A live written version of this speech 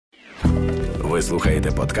Ви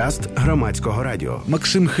слухаєте подкаст Громадського радіо.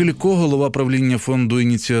 Максим Хилько, голова правління фонду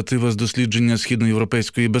 «Ініціатива з дослідження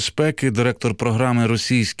східноєвропейської безпеки», директор програми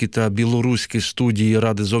 «Російські та білоруські студії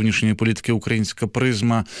Ради зовнішньої політики «Українська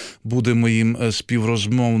призма», буде моїм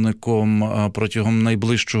співрозмовником протягом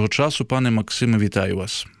найближчого часу. Пане Максиме, вітаю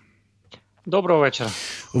вас. Доброго вечора.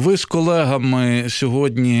 Ви з колегами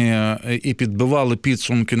сьогодні і підбивали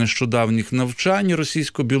підсумки нещодавніх навчань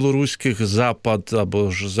російсько-білоруських «Запад»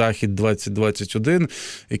 або ж «Захід-2021»,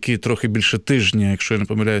 які трохи більше тижня, якщо я не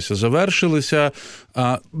помиляюся,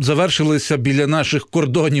 завершилися біля наших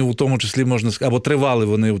кордонів, у тому числі, можна сказати, або тривали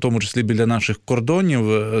вони, у тому числі біля наших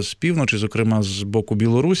кордонів з півночі, зокрема з боку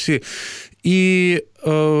Білорусі. І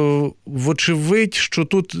вочевидь, що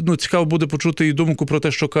тут цікаво буде почути і думку про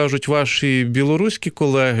те, що кажуть ваші білоруські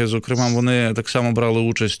колеги, зокрема, вони так само брали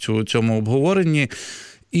участь у цьому обговоренні.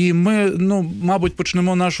 І ми, мабуть,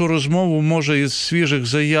 почнемо нашу розмову, може, із свіжих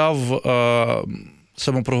заяв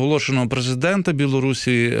самопроголошеного президента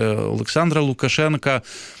Білорусі Олександра Лукашенка,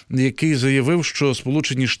 який заявив, що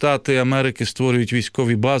Сполучені Штати Америки створюють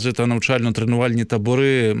військові бази та навчально-тренувальні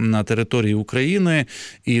табори на території України.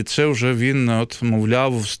 І це вже він,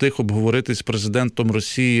 мовляв, встиг обговорити з президентом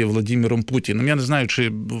Росії Владимиром Путіним. Я не знаю, чи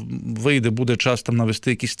буде час там навести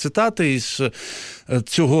якісь цитати із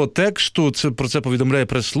цього тексту. Про це повідомляє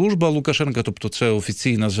прес-служба Лукашенка, тобто це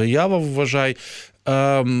офіційна заява, вважай.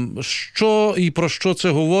 Що і про що це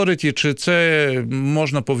говорить, і чи це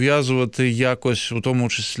можна пов'язувати якось, у тому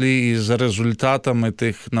числі, із результатами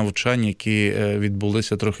тих навчань, які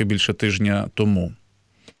відбулися трохи більше тижня тому?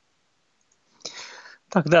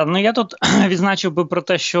 Так, я тут відзначив би про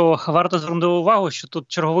те, що варто звернути увагу, що тут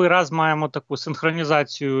черговий раз маємо таку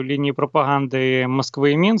синхронізацію лінії пропаганди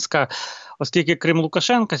Москви і Мінська, оскільки крім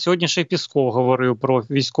Лукашенка, сьогодні ще й Пісков говорив про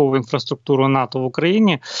військову інфраструктуру НАТО в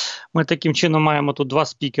Україні. Ми таким чином маємо тут два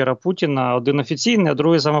спікера Путіна, один офіційний, а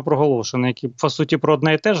другий самопроголошений, які, по суті, про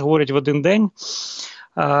одне і те ж говорять в один день.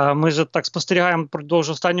 Ми ж так спостерігаємо впродовж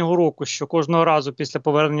останнього року, що кожного разу після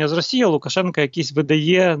повернення з Росії Лукашенко якісь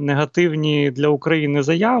видає негативні для України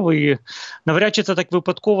заяви. І навряд чи це так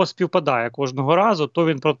випадково співпадає кожного разу. То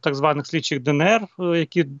він про так званих слідчих ДНР,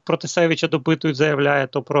 які проти Севича допитують, заявляє,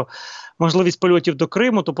 то про можливість польотів до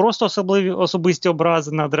Криму, то просто особисті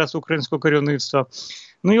образи на адресу українського керівництва.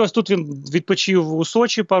 І ось тут він відпочив у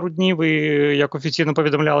Сочі пару днів і, як офіційно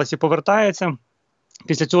повідомлялося, повертається.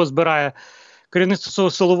 Після цього збирає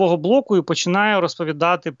керівництво силового блоку і починає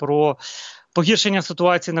розповідати про погіршення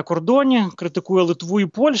ситуації на кордоні, критикує Литву і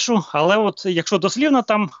Польщу, але от якщо дослівно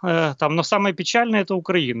там саме печальне – це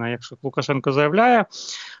Україна, якщо Лукашенко заявляє,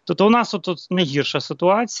 то у нас тут найгірша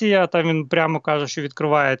ситуація, там він прямо каже, що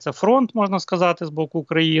відкривається фронт, можна сказати, з боку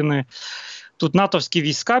України. Тут натовські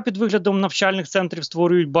війська під виглядом навчальних центрів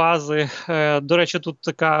створюють бази. До речі, тут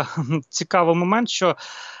така цікавий момент, що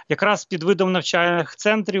якраз під видом навчальних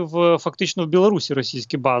центрів фактично в Білорусі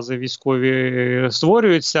російські бази військові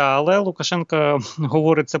створюються, але Лукашенко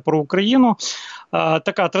говорить це про Україну.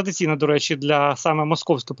 Така традиційна, до речі, для саме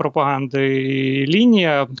московської пропаганди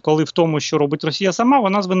лінія, коли в тому, що робить Росія сама,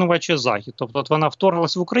 вона звинувачує Захід. Тобто вона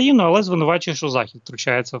вторглась в Україну, але звинувачує, що Захід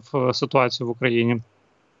втручається в ситуацію в Україні.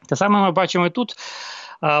 Те саме ми бачимо і тут.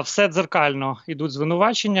 Все дзеркально йдуть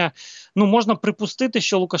звинувачення. Можна припустити,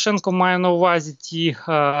 що Лукашенко має на увазі ті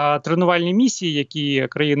тренувальні місії, які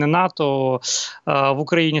країни НАТО в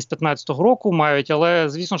Україні з 2015 року мають, але,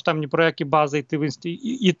 звісно ж, там ні про які бази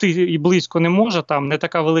йти і близько не може, там не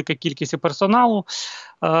така велика кількість персоналу,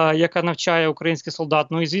 яка навчає українських солдат.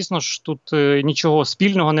 І, звісно ж, тут нічого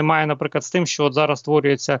спільного немає, наприклад, з тим, що от зараз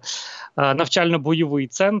створюється навчально-бойовий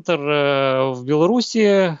центр в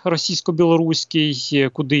Білорусі, російсько-білоруський,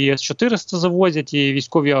 куди С-400 завозять, і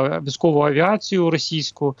військову авіацію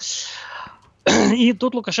російську. І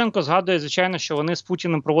тут Лукашенко згадує, звичайно, що вони з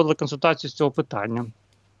Путіним проводили консультацію з цього питання.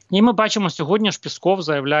 І ми бачимо сьогодні, що Пісков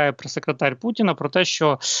заявляє прес-секретар Путіна про те,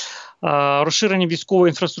 що розширення військової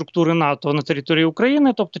інфраструктури НАТО на території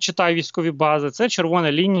України, тобто читаю військові бази, це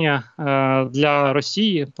червона лінія для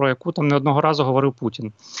Росії, про яку там не одного разу говорив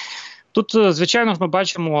Путін. Тут, звичайно, ми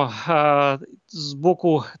бачимо з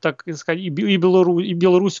боку так сказати, і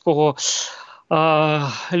білоруського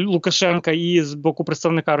Лукашенка і з боку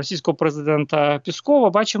представника російського президента Піскова,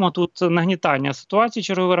 бачимо тут нагнітання ситуації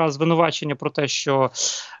черговий раз, звинувачення про те, що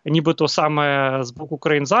нібито саме з боку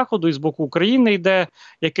країн-Заходу і з боку України йде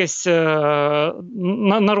якесь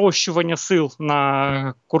нарощування сил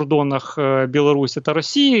на кордонах Білорусі та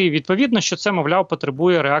Росії. І відповідно, що це, мовляв,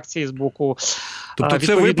 потребує реакції з боку Тобто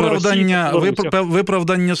це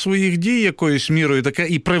виправдання своїх дій якоюсь мірою, таке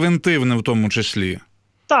і превентивне в тому числі?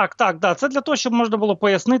 Так. Це для того, щоб можна було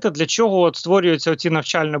пояснити, для чого от створюються ці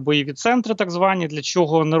навчально-бойові центри, так звані, для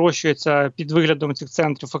чого нарощується під виглядом цих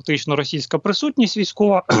центрів фактично російська присутність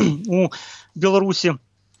військова у Білорусі.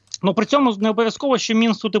 Ну, при цьому не обов'язково, що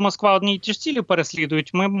Мінськ тут і Москва одні й ті ж цілі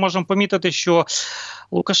переслідують. Ми можемо помітити, що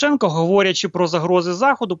Лукашенко, говорячи про загрози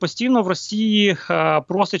Заходу, постійно в Росії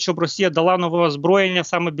просить, щоб Росія дала нове озброєння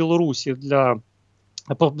саме Білорусі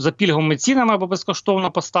за пільговими цінами або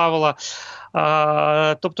безкоштовно поставила.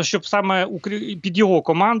 Тобто, щоб саме під його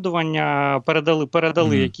командування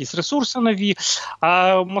передали якісь ресурси нові.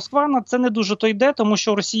 А Москва на це не дуже то йде, тому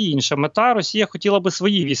що в Росії інша мета. Росія хотіла би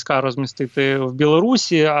свої війська розмістити в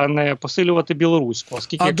Білорусі, а не посилювати білоруську.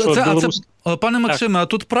 Оскільки, пане Максиме, а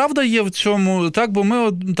тут правда є в цьому? Так, бо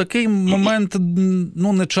ми такий момент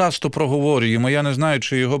не часто проговорюємо. Я не знаю,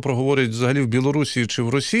 чи його проговорять взагалі в Білорусі чи в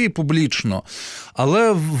Росії публічно.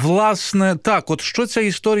 Але, власне, так, от що ця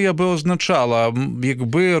історія би означала?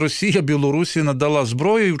 Якби Росія Білорусі надала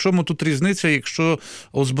зброю, і в чому тут різниця, якщо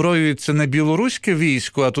озброюється не білоруське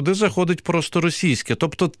військо, а туди заходить просто російське?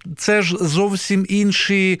 Тобто це ж зовсім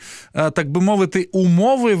інші, так би мовити,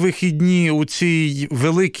 умови вихідні у цій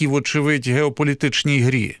великій, вочевидь, геополітичній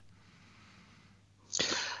грі?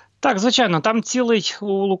 Так, звичайно, там цілий у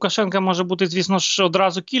Лукашенка може бути, звісно ж,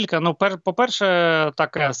 одразу кілька. Ну, по-перше,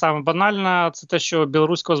 таке саме банальне, це те, що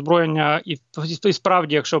білоруське озброєння, і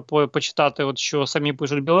справді, якщо почитати, от що самі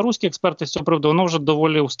пишуть білоруські експерти з цього приводу, воно вже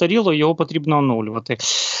доволі устаріло, його потрібно оновлювати.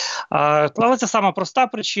 Але це сама проста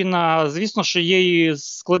причина. Звісно, що є і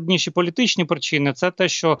складніші політичні причини. Це те,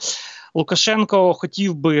 що Лукашенко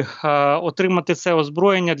хотів би отримати це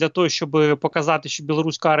озброєння для того, щоб показати, що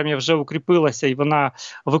білоруська армія вже укріпилася і вона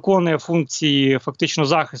виконує функції фактично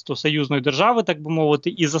захисту союзної держави, так би мовити,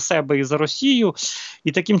 і за себе, і за Росію.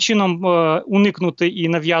 І таким чином уникнути і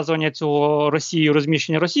нав'язування цього Росії,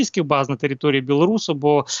 розміщення російських баз на території Білорусу,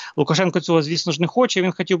 бо Лукашенко цього, звісно ж, не хоче.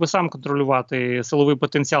 Він хотів би сам контролювати силовий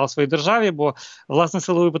потенціал своєї держави, бо, власне,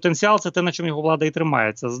 силовий потенціал – це те, на чому його влада і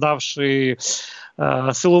тримається. Здавши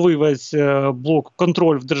силовий весь блок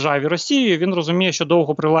контроль в державі Росії, він розуміє, що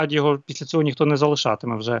довго при владі його після цього ніхто не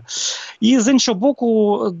залишатиме вже. І з іншого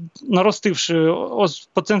боку, наростивши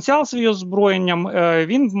потенціал свій озброєнням,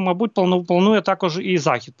 він, мабуть, планує також і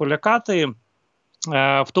Захід полякати,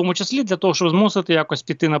 в тому числі для того, щоб змусити якось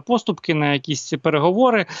піти на поступки, на якісь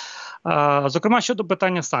переговори. Зокрема, щодо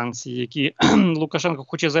питання санкцій, які Лукашенко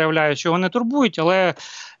хоч і заявляє, що його не турбують, але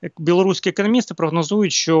білоруські економісти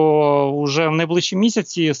прогнозують, що вже в найближчі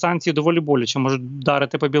місяці санкції доволі боляче можуть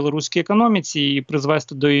вдарити по білоруській економіці і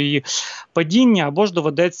призвести до її падіння, або ж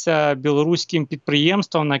доведеться білоруським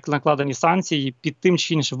підприємствам на накладені санкції під тим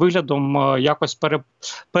чи іншим виглядом якось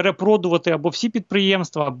перепродувати або всі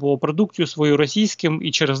підприємства, або продукцію свою російським,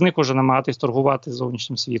 і через них уже намагатись торгувати з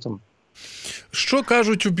зовнішнім світом. Що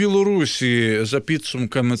кажуть у Білорусі за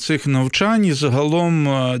підсумками цих навчань і загалом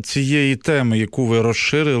цієї теми, яку ви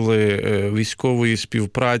розширили, військової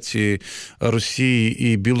співпраці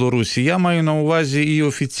Росії і Білорусі? Я маю на увазі і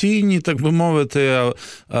офіційні, так би мовити,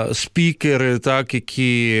 спікери, так,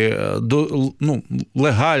 які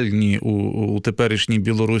легальні у теперішній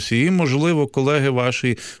Білорусі, і, можливо, колеги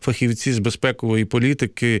ваші, фахівці з безпекової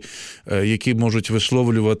політики, які можуть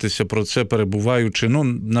висловлюватися про це, перебуваючи,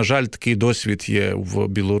 на жаль, такий досвід є в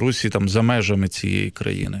Білорусі, там, за межами цієї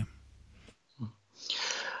країни.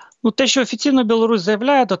 Те, що офіційно Білорусь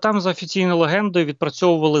заявляє, то там за офіційною легендою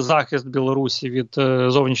відпрацьовували захист Білорусі від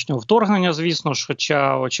зовнішнього вторгнення, звісно ж,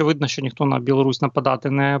 хоча очевидно, що ніхто на Білорусь нападати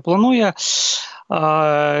не планує.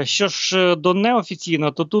 Що ж до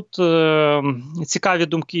неофіційного, то тут цікаві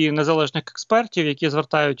думки незалежних експертів, які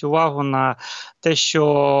звертають увагу на те,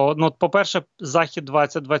 що, по-перше,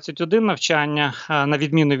 Захід-2021 навчання, на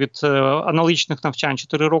відміну від аналогічних навчань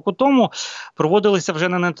 4 роки тому, проводилися вже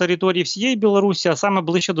не на території всієї Білорусі, а саме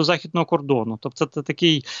ближче до західного кордону. Тобто це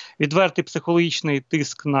такий відвертий психологічний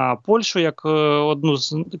тиск на Польщу, як одну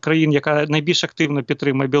з країн, яка найбільш активно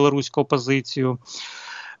підтримує білоруську опозицію.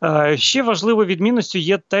 Ще важливою відмінністю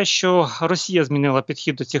є те, що Росія змінила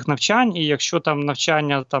підхід до цих навчань, і якщо там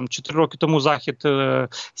навчання 4 роки тому Захід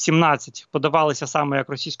 17 подавалися саме як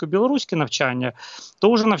російсько-білоруське навчання,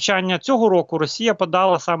 то вже навчання цього року Росія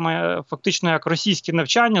подала саме фактично як російське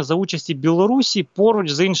навчання за участі Білорусі поруч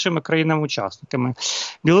з іншими країнами-учасниками.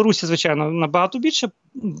 Білорусі, звичайно, набагато більше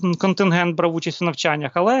контингент брав участь у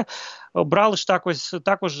навчаннях, але брали ж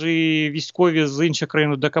також і військові з інших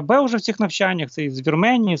країн ДКБ вже в цих навчаннях, це і з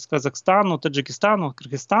Вірменії, з Казахстану, Таджикистану,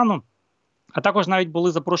 Киргизстану. А також навіть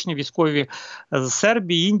були запрошені військові з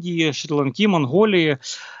Сербії, Індії, Шрі-Ланки, Монголії.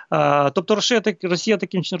 Тобто Росія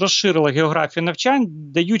таким чином розширила географію навчань,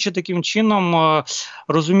 даючи таким чином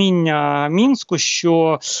розуміння Мінську,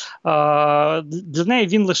 що для неї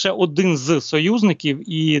він лише один з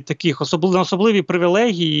союзників, і таких особливі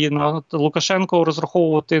привілегії на Лукашенко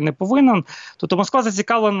розраховувати не повинен. Тобто Москва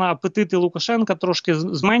зацікавлена апетити Лукашенка трошки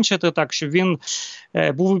зменшити так, щоб він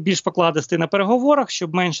був більш покладистий на переговорах,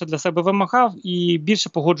 щоб менше для себе вимагав і більше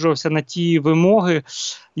погоджувався на ті вимоги,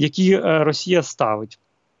 які Росія ставить.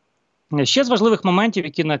 Ще з важливих моментів,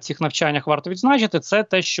 які на цих навчаннях варто відзначити, це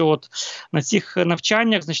те, що от на цих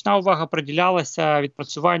навчаннях значна увага приділялася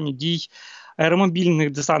відпрацюванню дій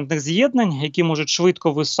аеромобільних десантних з'єднань, які можуть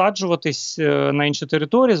швидко висаджуватись на інші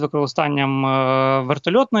території з використанням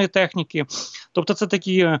вертольотної техніки. Тобто це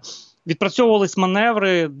такі відпрацьовувались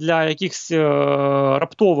маневри для якихось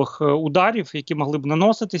раптових ударів, які могли б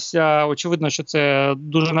наноситися. Очевидно, що це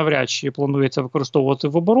дуже навряд чи планується використовувати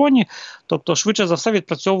в обороні. Тобто, швидше за все,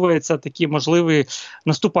 відпрацьовуються такі можливі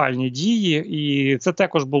наступальні дії. І це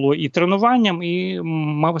також було і тренуванням, і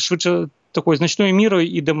швидше такою значною мірою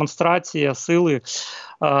і демонстрація сили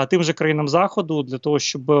тим же країнам Заходу для того,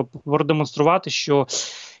 щоб продемонструвати, що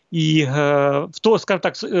і скажімо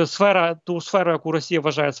так, ту сферу, яку Росія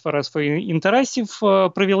вважає сферою своїх інтересів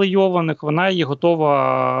привілейованих, вона її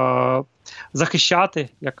готова захищати,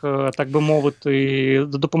 як так би мовити,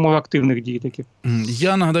 за допомогою активних дій таких.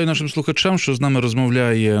 Я нагадаю нашим слухачам, що з нами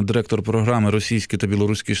розмовляє директор програми російської та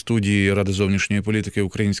білоруської студії Ради зовнішньої політики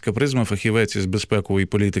 «Українська призма», фахівець із безпекової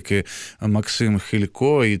політики Максим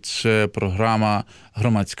Хилько, і це програма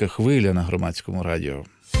 «Громадська хвиля» на Громадському радіо.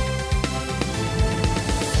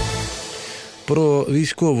 Про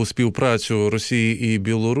військову співпрацю Росії і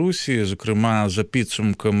Білорусі, зокрема за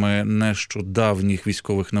підсумками нещодавніх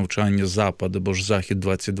військових навчань «Запад» або ж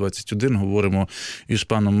 «Захід-2021», говоримо із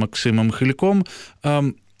паном Максимом Хильком.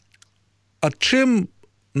 А чим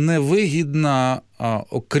невигідна,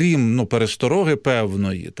 окрім перестороги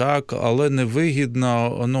певної, так, але невигідна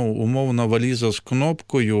умовна валіза з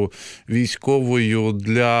кнопкою військовою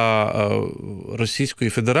для Російської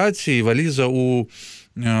Федерації, валіза у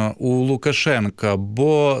Лукашенка,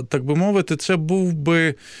 бо, так би мовити,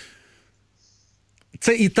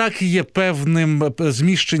 це і так є певним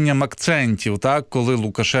зміщенням акцентів, так, коли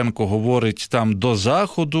Лукашенко говорить там до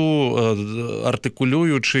Заходу,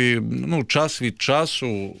 артикулюючи час від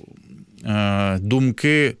часу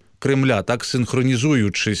думки Кремля, так,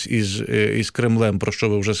 синхронізуючись із Кремлем, про що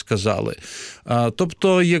ви вже сказали.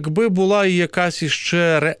 Тобто, якби була і якась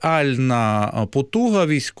іще реальна потуга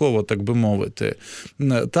військова, так би мовити,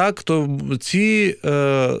 так, то ці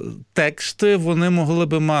тексти, вони могли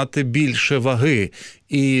би мати більше ваги.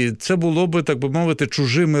 І це було би, так би мовити,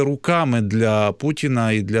 чужими руками для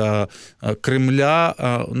Путіна і для Кремля,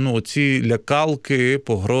 ці лякалки,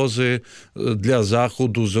 погрози для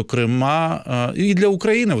Заходу, зокрема, і для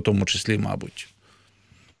України в тому числі, мабуть.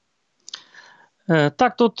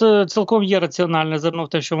 Так, тут цілком є раціональне зерно в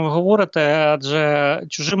те, що ви говорите, адже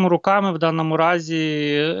чужими руками в даному разі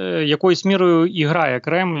якоюсь мірою і грає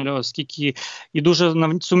Кремль, оскільки і дуже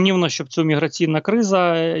сумнівно, щоб цю міграційна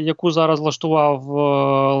криза, яку зараз влаштував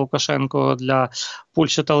Лукашенко для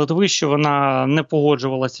Польщі та Литви, що вона не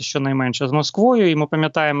погоджувалася щонайменше з Москвою. І ми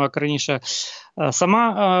пам'ятаємо, як раніше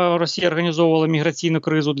сама Росія організовувала міграційну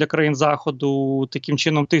кризу для країн Заходу, таким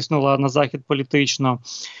чином тиснула на Захід політично.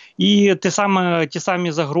 І ті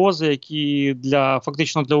самі загрози, які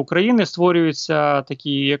фактично для України створюються,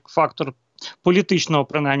 такі як фактор політичного,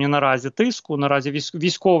 принаймні, наразі тиску, наразі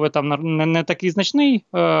військовий там не такий значний,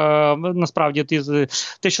 насправді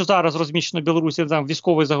те, що зараз розміщено в Білорусі, там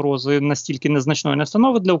військової загрози настільки незначної не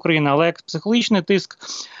становить для України, але як психологічний тиск,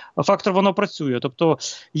 фактор воно працює. Тобто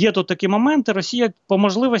є тут такі моменти, Росія по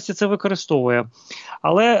можливості це використовує.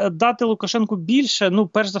 Але дати Лукашенку більше,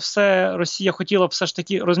 перш за все, Росія хотіла все ж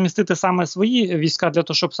таки розмістити саме свої війська для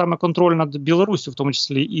того, щоб саме контроль над Білоруссю в тому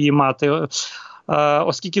числі і мати,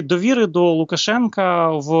 оскільки довіри до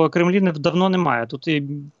Лукашенка в Кремлі давно немає. Тут, в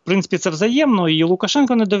принципі, це взаємно, і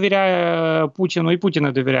Лукашенко не довіряє Путіну, і Путін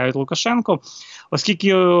не довіряє Лукашенку,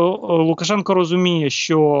 оскільки Лукашенко розуміє,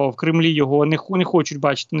 що в Кремлі його не хочуть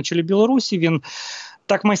бачити на чолі Білорусі. Він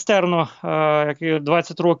так майстерно, як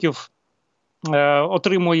 20 років,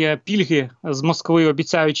 отримує пільги з Москви,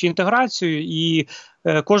 обіцяючи інтеграцію, і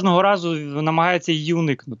кожного разу намагається її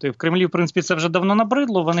уникнути. В Кремлі, в принципі, це вже давно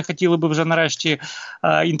набридло, вони хотіли би вже нарешті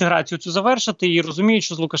інтеграцію цю завершити і розуміють,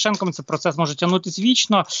 що з Лукашенком цей процес може тягнутися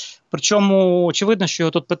вічно, причому очевидно, що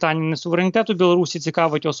його тут питання не суверенітету Білорусі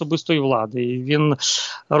цікавить особистої влади. І він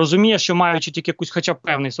розуміє, що маючи тільки якусь хоча б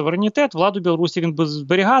певний суверенітет, владу Білорусі він буде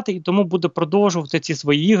зберігати і тому буде продовжувати ці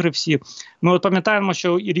свої ігри всі. Ми от пам'ятаємо,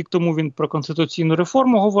 що і рік тому він про конституційну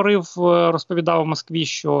реформу говорив, розповідав у Москві,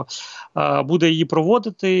 що буде її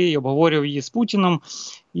проводити, і обговорював її з Путіном.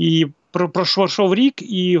 І пройшов рік,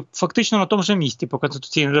 і фактично на тому ж місці по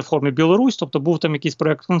конституційній реформі Білорусь, тобто був там якийсь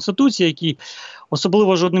проєкт Конституції, який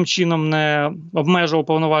особливо жодним чином не обмежував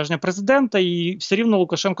повноваження президента, і все рівно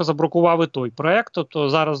Лукашенко заблокував і той проєкт, тобто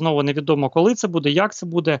зараз знову невідомо, коли це буде, як це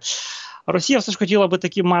буде. Росія все ж хотіла би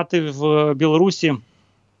таки мати в Білорусі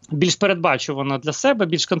більш передбачувану для себе,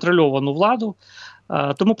 більш контрольовану владу.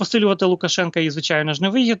 Тому посилювати Лукашенка їй, звичайно ж,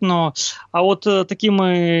 невигідно. А от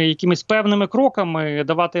такими якимись певними кроками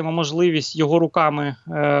давати йому можливість його руками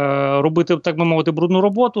робити, так би мовити, брудну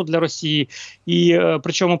роботу для Росії. І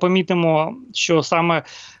причому помітимо, що саме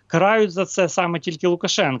карають за це саме тільки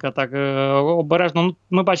Лукашенка. Так обережно. Ну,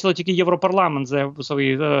 ми бачили, тільки Європарламент в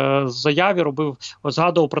своїй заяві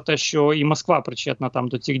згадував про те, що і Москва причетна там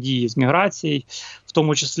до цих дій з міграції, в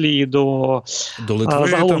тому числі і до Литви,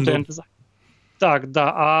 загалом там, Так, да.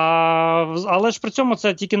 Але ж при цьому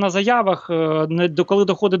це тільки на заявах. Коли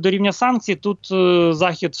доходить до рівня санкцій, тут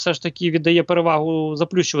Захід все ж таки віддає перевагу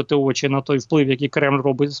заплющувати очі на той вплив, який Кремль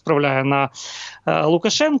справляє на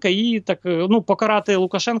Лукашенка. І так, покарати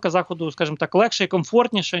Лукашенка Заходу, скажімо так, легше і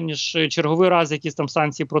комфортніше, ніж черговий раз якісь там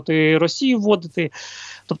санкції проти Росії вводити.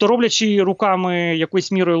 Тобто, роблячи руками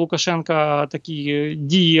якоюсь мірою Лукашенка такі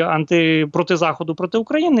дії проти Заходу, проти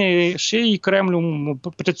України, ще й Кремль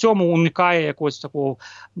при цьому уникає якогось такого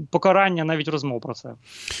покарання, навіть розмов про це.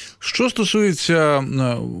 Що стосується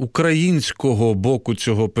українського боку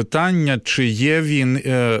цього питання, чи є він,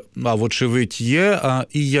 вочевидь є,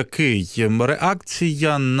 і який?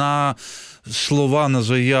 Реакція на слова, на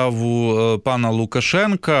заяву пана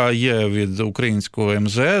Лукашенка є від українського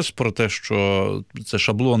МЗС про те, що це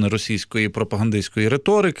шаблони російської пропагандистської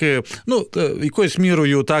риторики. Якоюсь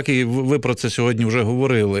мірою, так, і ви про це сьогодні вже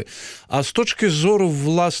говорили. А з точки зору,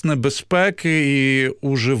 власне, безпеки і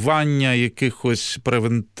уживання якихось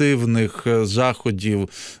превентивних заходів,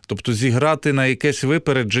 тобто зіграти на якесь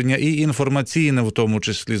випередження і інформаційне в тому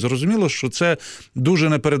числі. Зрозуміло, що це дуже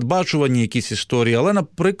непередбачувані якісь історії, але,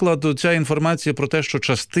 наприклад, ця інформація про те, що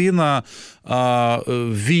частина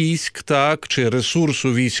військ, так, чи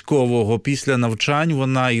ресурсу військового після навчань,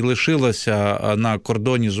 вона і лишилася на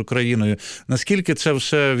кордоні з Україною. Наскільки це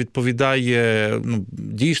все відповідає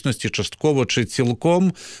дійсності, частково чи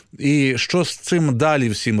цілком? І що з цим далі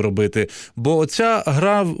всім робити? Бо оця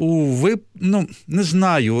гра не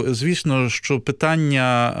знаю, звісно, що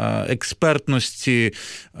питання експертності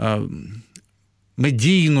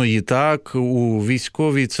медійної, так, у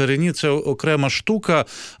військовій царині – це окрема штука,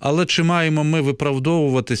 але чи маємо ми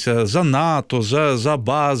виправдовуватися за НАТО, за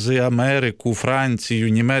бази, Америку, Францію,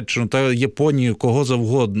 Німеччину та Японію, кого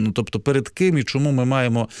завгодно? Тобто перед ким і чому ми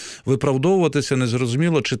маємо виправдовуватися,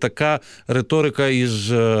 незрозуміло, чи така риторика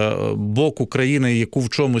із боку країни, яку в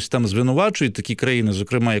чомусь там звинувачують, такі країни,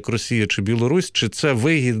 зокрема як Росія чи Білорусь, чи це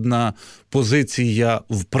вигідна позиція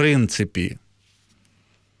в принципі?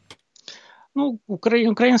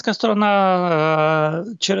 Українська сторона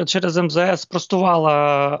через МЗС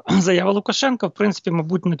спростувала заяви Лукашенка. В принципі,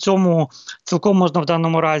 мабуть, на цьому цілком можна в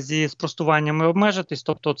даному разі спростуваннями обмежитись.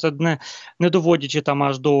 Тобто це не доводячи там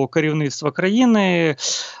аж до керівництва країни.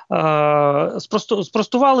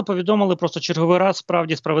 Спростували, повідомили просто черговий раз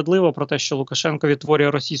справді справедливо про те, що Лукашенко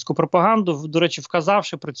відтворює російську пропаганду. До речі,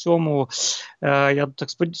 вказавши при цьому, я так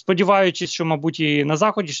сподіваючись, що, мабуть, і на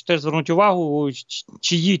Заході теж звернуть увагу,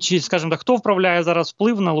 скажімо так, хто вправляє зараз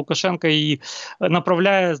вплив на Лукашенка і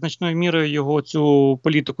направляє значною мірою його цю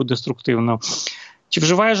політику деструктивну. Чи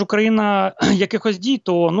вживає ж Україна якихось дій,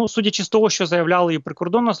 то, судячи з того, що заявляли і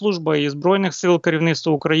прикордонна служба, і Збройних сил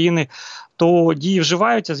керівництва України, то дії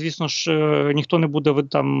вживаються. Звісно ж, ніхто не буде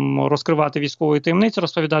там розкривати військової таємниці,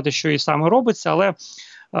 розповідати, що і саме робиться, але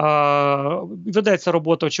ведеться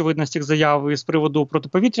робота, очевидно, з цих заяв з приводу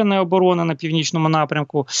протиповітряної оборони на північному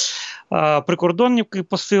напрямку. Прикордонники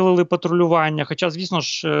посилили патрулювання, хоча, звісно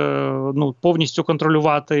ж, повністю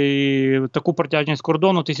контролювати таку протяжність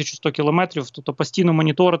кордону 1100 кілометрів, тобто постійно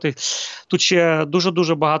моніторити. Тут ще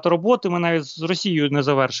дуже-дуже багато роботи. Ми навіть з Росією не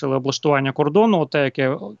завершили облаштування кордону, те,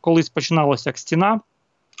 яке колись починалося як стіна.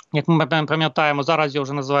 Як ми пам'ятаємо, зараз його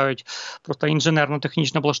вже називають просто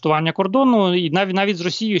інженерно-технічне облаштування кордону, і навіть з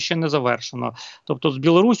Росією ще не завершено. Тобто з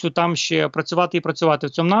Білоруссю там ще працювати і працювати в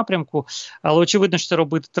цьому напрямку, але очевидно, що це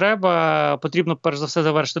робити треба. Потрібно перш за все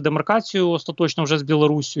завершити демаркацію остаточно вже з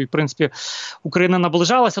Білоруссю. І, в принципі, Україна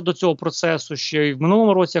наближалася до цього процесу, ще і в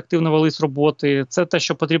минулому році активно велись роботи. Це те,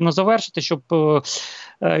 що потрібно завершити, щоб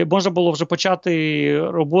можна було вже почати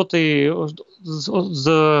роботи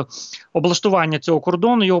з облаштування цього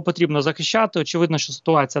кордону. Його потрібно захищати. Очевидно, що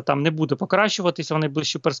ситуація там не буде покращуватися в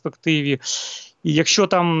найближчій перспективі. І якщо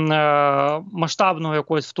там масштабного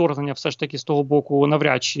якогось вторгнення все ж таки з того боку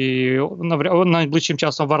навряд чи найближчим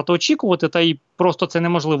часом варто очікувати, та і просто це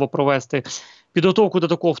неможливо провести підготовку до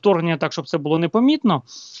такого вторгнення так, щоб це було непомітно.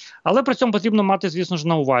 Але при цьому потрібно мати, звісно ж,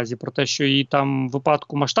 на увазі про те, що і там в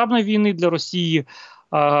випадку масштабної війни для Росії,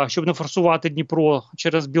 щоб не форсувати Дніпро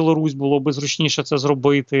через Білорусь, було би зручніше це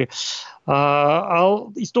зробити. А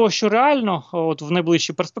із того, що реально от в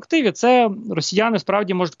найближчій перспективі, це росіяни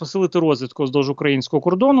справді можуть посилити розвідку вздовж українського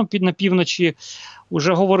кордону на півночі.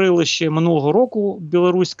 Уже говорили ще минулого року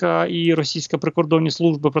білоруська і російська прикордонні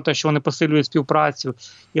служби про те, що вони посилюють співпрацю,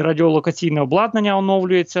 і радіолокаційне обладнання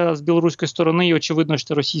оновлюється з білоруської сторони, і очевидно,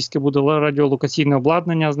 що російське буде радіолокаційне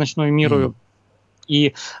обладнання значною мірою.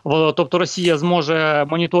 І, тобто Росія зможе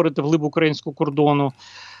моніторити вглиб українського кордону.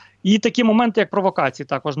 І такі моменти, як провокації,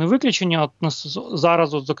 також не виключені. От зараз,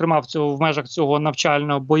 зокрема, в межах цього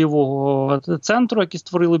навчально-бойового центру, який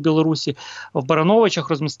створили в Білорусі, в Барановичах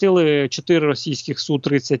розмістили 4 російських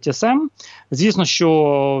Су-30 СМ. Звісно,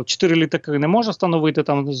 що 4 літаки не може становити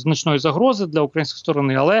там значної загрози для української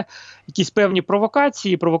сторони, але якісь певні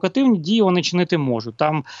провокації, провокативні дії вони чинити можуть.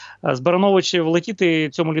 Там з Барановичів влетіти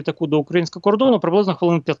цьому літаку до українського кордону приблизно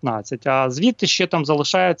хвилин 15, а звідти ще там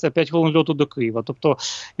залишається 5 хвилин льоту до Києва. Тобто,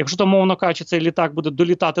 якщо там, мовно кажучи, цей літак буде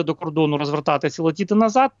долітати до кордону, розвертатися і летіти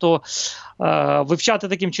назад, то вивчати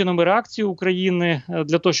таким чином і реакцію України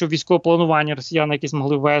для того, щоб військове планування росіяни якісь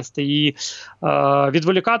могли вести, і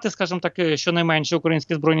відволікати, скажімо так, щонайменше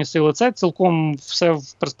українські збройні сили, це цілком все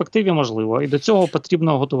в перспективі можливо. І до цього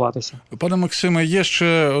потрібно готуватися. Пане Максиме, є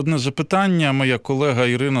ще одне запитання. Моя колега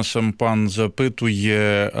Ірина Сампан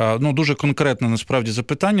запитує, дуже конкретне насправді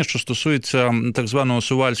запитання, що стосується так званого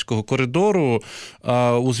Сувальського коридору.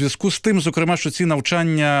 У зв'язку з тим, зокрема, що ці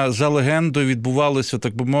навчання за легендою відбувалися,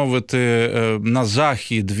 так би мовити, на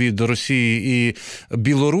захід від Росії і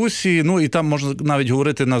Білорусі, і там можна навіть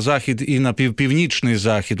говорити на захід і на північний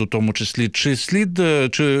захід у тому числі.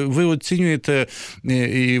 Чи ви оцінюєте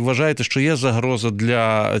і вважаєте, що є загроза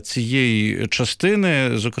для цієї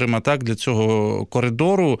частини, зокрема так, для цього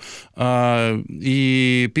коридору,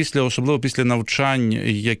 і особливо після навчань,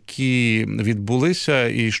 які відбулися,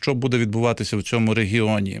 і що буде відбуватися в цьому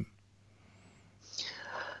регіоні?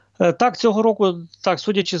 Так, цього року,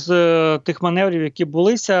 судячи з тих маневрів, які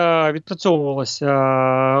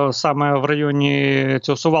відпрацьовувалося саме в районі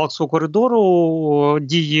цього Сувалського коридору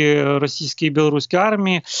дії російської і білоруської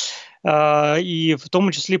армії, і в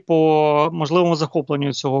тому числі по можливому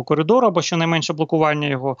захопленню цього коридору, або щонайменше блокування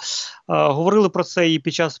його. Говорили про це і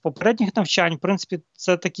під час попередніх навчань. В принципі,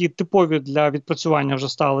 це такі типові для відпрацювання вже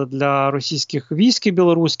стали для російських військ і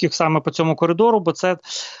білоруських саме по цьому коридору, бо це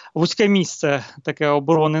вузьке місце таке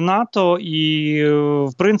оборони НАТО, і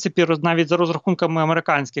в принципі навіть за розрахунками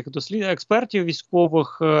американських експертів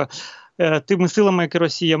військових, тими силами, які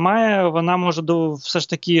Росія має, вона може все ж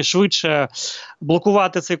таки швидше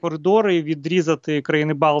блокувати цей коридор і відрізати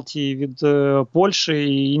країни Балтії від Польщі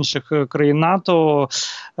і інших країн НАТО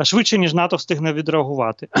швидше, ніж НАТО встигне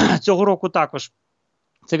відреагувати. Цього року також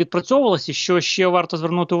це відпрацьовувалося. Що ще варто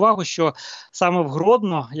звернути увагу, що саме в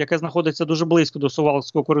Гродно, яке знаходиться дуже близько до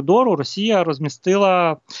Сувалського коридору, Росія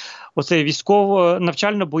розмістила оцей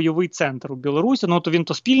військово-навчально-бойовий центр у Білорусі. То він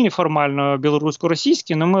спільний формально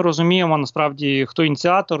білорусько-російський, але ми розуміємо насправді, хто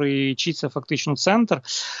ініціатор і чий це фактично центр.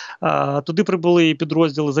 Туди прибули і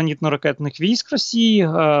підрозділи зенітно-ракетних військ Росії,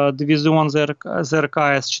 дивізіон ЗРК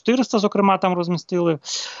С-400, зокрема, там розмістили.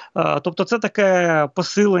 Тобто це таке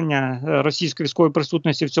посилення російської військової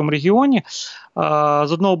присутності в цьому регіоні.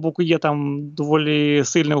 З одного боку є там доволі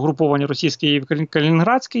сильне угруповання російської в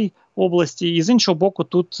Калінінградській області, і з іншого боку,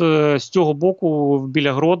 тут з цього боку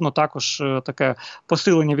біля Гродно також таке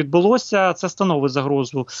посилення відбулося. Це становить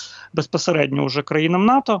загрозу безпосередньо вже країнам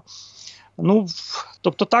НАТО.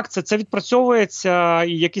 Тобто так, це відпрацьовується,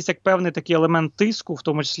 і якийсь як певний такий елемент тиску, в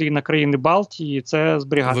тому числі і на країни Балтії, це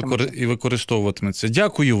зберігатиметься. І використовуватиметься.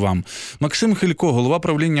 Дякую вам. Максим Хилько, голова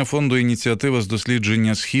правління фонду «Ініціатива з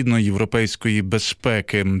дослідження східноєвропейської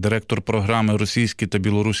безпеки», директор програми «Російські та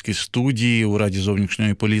білоруські студії» у Раді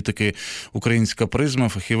зовнішньої політики «Українська призма»,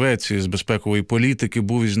 фахівець з безпекової політики,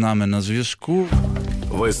 був із нами на зв'язку.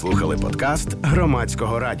 Ви слухали подкаст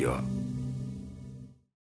Громадського радіо.